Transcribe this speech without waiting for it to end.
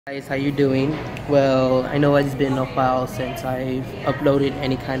Guys, how you doing? Well, I know it's been a while since I've uploaded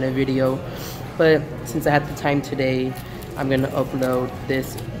any kind of video, but since I had the time today, I'm gonna upload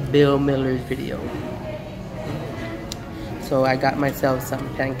this Bill Miller's video. So I got myself some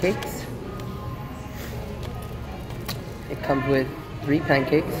pancakes. It comes with 3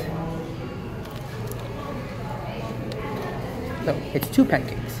 pancakes. No, it's 2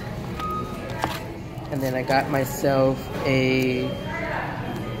 pancakes. And then I got myself a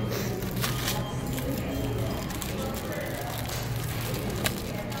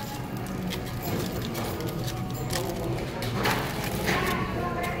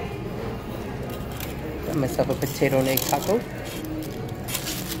potato and egg taco. So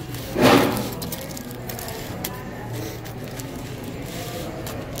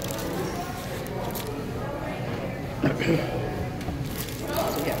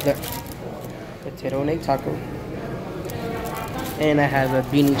yeah, look. Potato and egg taco. And I have a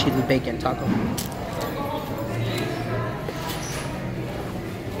beanie cheese with bacon taco.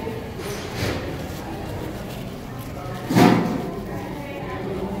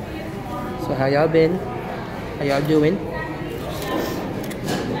 So how y'all been? How y'all doing?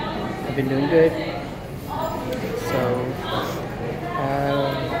 I've been doing good. So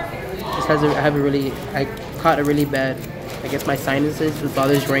I caught a really bad, I guess, my sinuses with all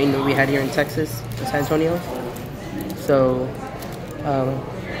this rain that we had here in Texas, in San Antonio. So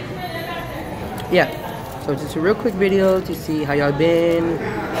yeah, so just a real quick video to see how y'all been.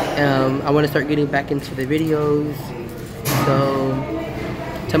 I want to start getting back into the videos, so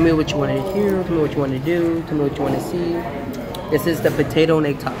tell me what you want to hear, tell me what you want to do, tell me what you want to see. This is the potato and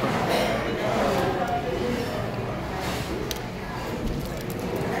egg taco.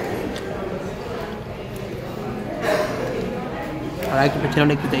 I like the potato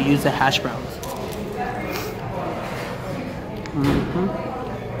and egg because they use the hash browns.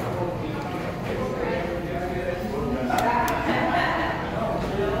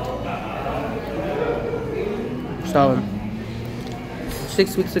 So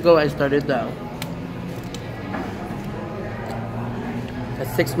 6 weeks ago, I started a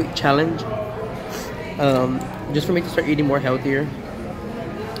 6-week challenge, just for me to start eating more healthier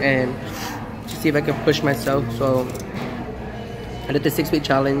and to see if I can push myself. So I did the 6-week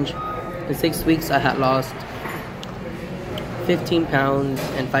challenge. In 6 weeks, I had lost 15 pounds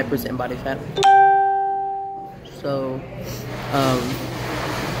and 5% body fat. So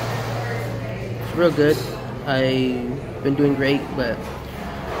it's real good. I've been doing great, but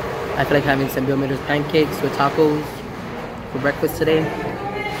I feel like having some Bill Miller's pancakes with tacos for breakfast today.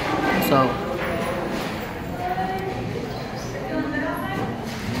 So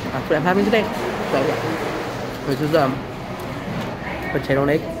that's what I'm having today. So yeah, this is potato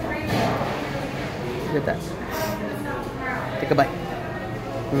and egg. Look at that. Take a bite.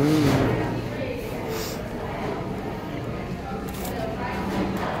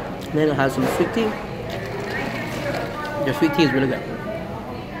 And then it has some sweet tea. The sweet tea is really good.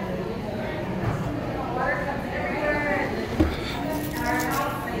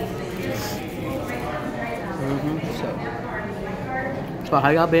 So how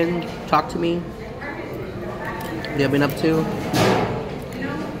y'all been? Talk to me. What y'all been up to?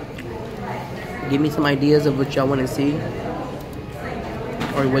 Give me some ideas of what y'all want to see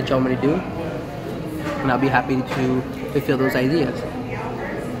or what y'all want to do, and I'll be happy to fulfill those ideas.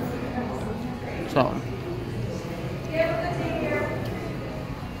 So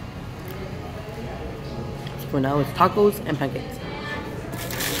for now, it's tacos and pancakes.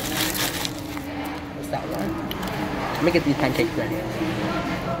 What's that one? Let me get these pancakes ready.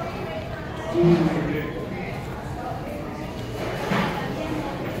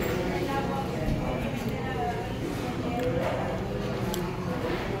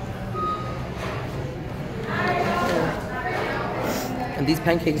 And these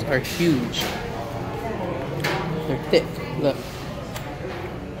pancakes are huge. They're thick. Look.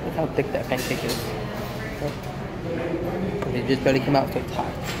 Look how thick that pancake is. And they just barely come out, so it's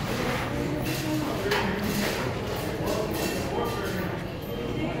hot.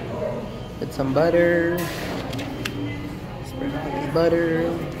 Put some butter. Spread out this butter.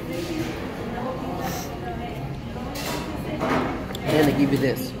 And then they give you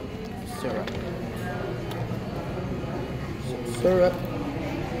this syrup. Some syrup.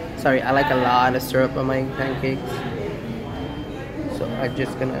 Sorry, I like a lot of syrup on my pancakes. So I'm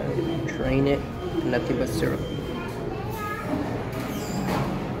just gonna drain it. Nothing but syrup.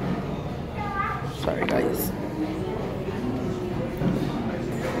 Sorry guys.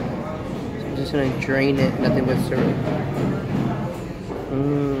 So I'm just gonna drain it, nothing but syrup.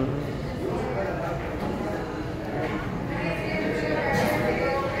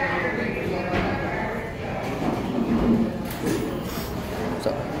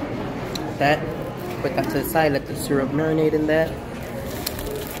 that. Put that to the side, let the syrup marinate in that.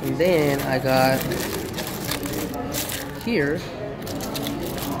 And then I got here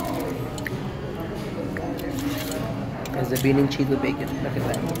is the bean and cheese with bacon. Look at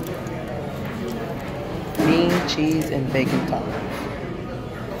that. Bean, cheese, and bacon tacos.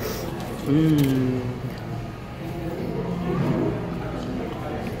 Mmm.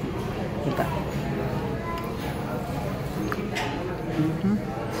 Look at that.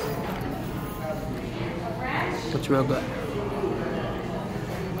 It's real good.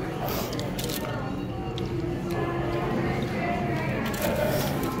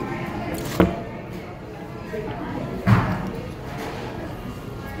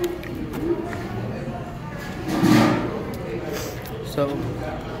 So,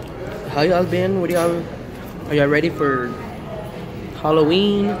 how y'all been? Are y'all ready for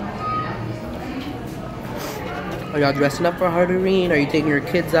Halloween? Are y'all dressing up for Halloween? Are you taking your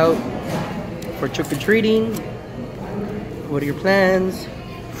kids out for trick-or-treating? What are your plans?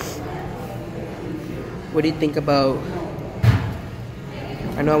 What do you think about...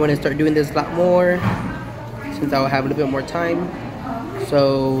 I know I want to start doing this a lot more since I'll have a little bit more time.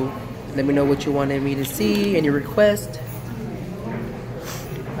 So let me know what you wanted me to see, any request.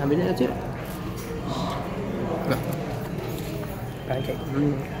 I mean, that's it. Pancake.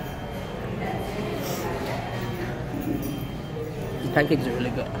 These pancakes are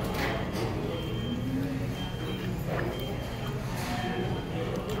really good.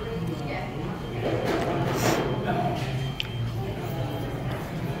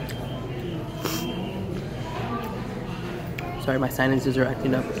 Sorry, my sinuses are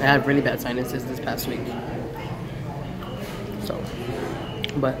acting up. I had really bad sinuses this past week. So,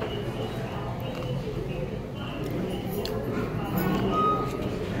 but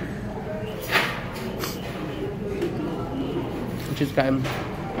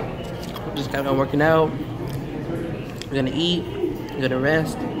just got working out. I'm gonna eat. I'm gonna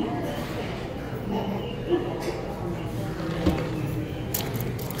rest.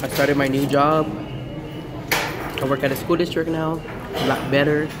 I started my new job. I work at a school district now. A lot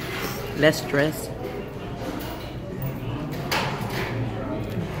better, less stress.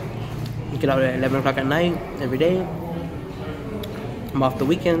 I get out at 11 o'clock at night every day. I'm off the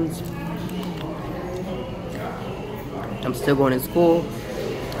weekends. I'm still going to school.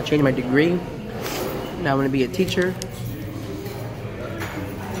 I changed my degree. Now I'm going to be a teacher.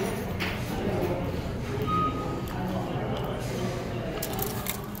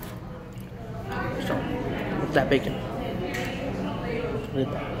 So, what's that bacon? Look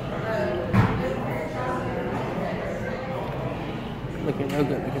at that. Looking real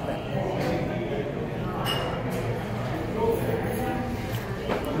good, look at that.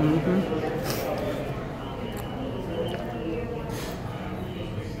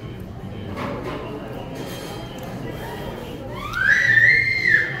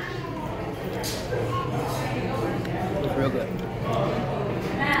 It's real good.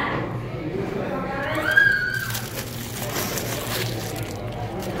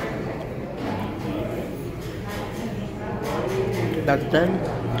 That's done.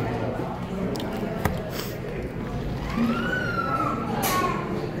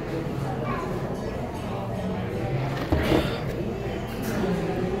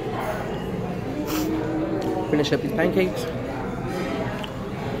 Finish up these pancakes.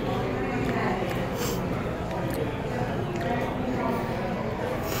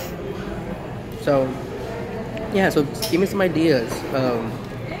 So, yeah, so give me some ideas.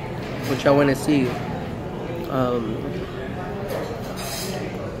 What y'all want to see.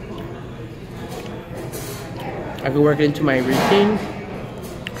 I could work it into my routine.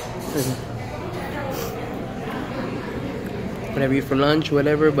 Whatever you eat for lunch,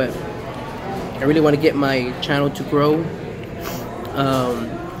 whatever, but I really want to get my channel to grow.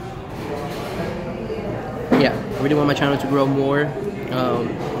 Yeah, I really want my channel to grow more.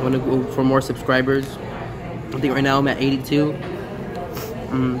 I want to go for more subscribers. I think right now I'm at 82.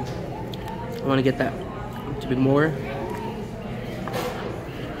 I want to get that to be more.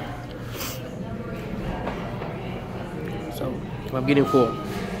 So I'm getting full.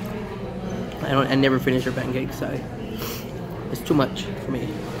 I never finish your pancakes. It's too much for me.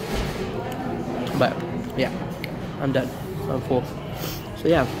 But yeah, I'm done. So I'm full. So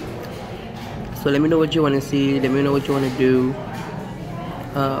yeah. So let me know what you want to see. Let me know what you want to do.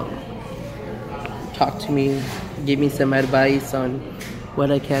 Talk to me. Give me some advice on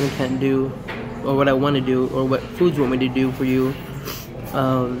what I can and can't do, or what I want to do, or what foods you want me to do for you.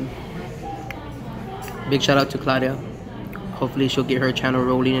 Big shout out to Claudia. Hopefully she'll get her channel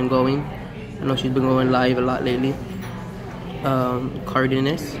rolling and going. I know she's been going live a lot lately.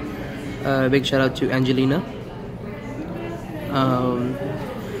 Cardenas. Big shout out to Angelina,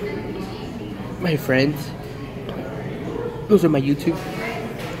 my friends. Those are my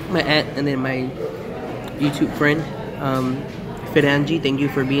aunt, and then my YouTube friend, Fit Angie. Thank you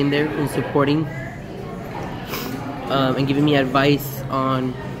for being there and supporting, and giving me advice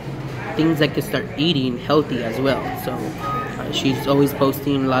on things I could start eating healthy as well. So she's always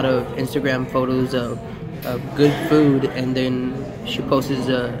posting a lot of Instagram photos of good food, and then she posts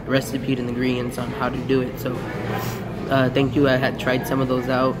a recipe and ingredients on how to do it. So thank you. I had tried some of those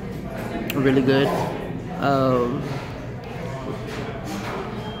out, really good.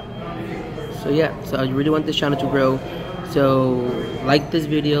 So yeah, so I really want this channel to grow. So like this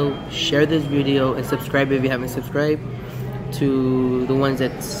video, share this video, and subscribe if you haven't subscribed. To the ones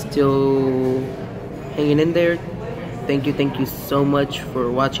that's still hanging in there, thank you so much for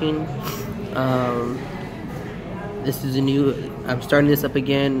watching. This is I'm starting this up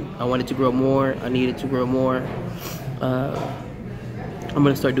again. I want it to grow more. I need it to grow more. I'm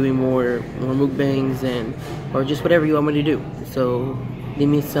gonna start doing more mukbangs or just whatever you want me to do. So leave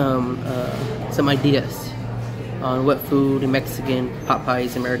me some ideas on what food, Mexican, pot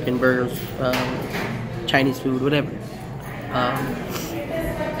pies, American burgers, Chinese food, whatever.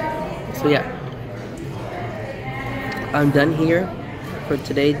 So yeah, I'm done here for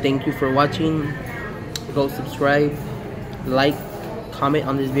today. Thank you for watching. Go subscribe, like, comment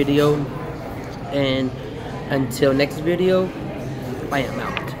on this video, and until next video, I am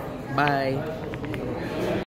out. Bye.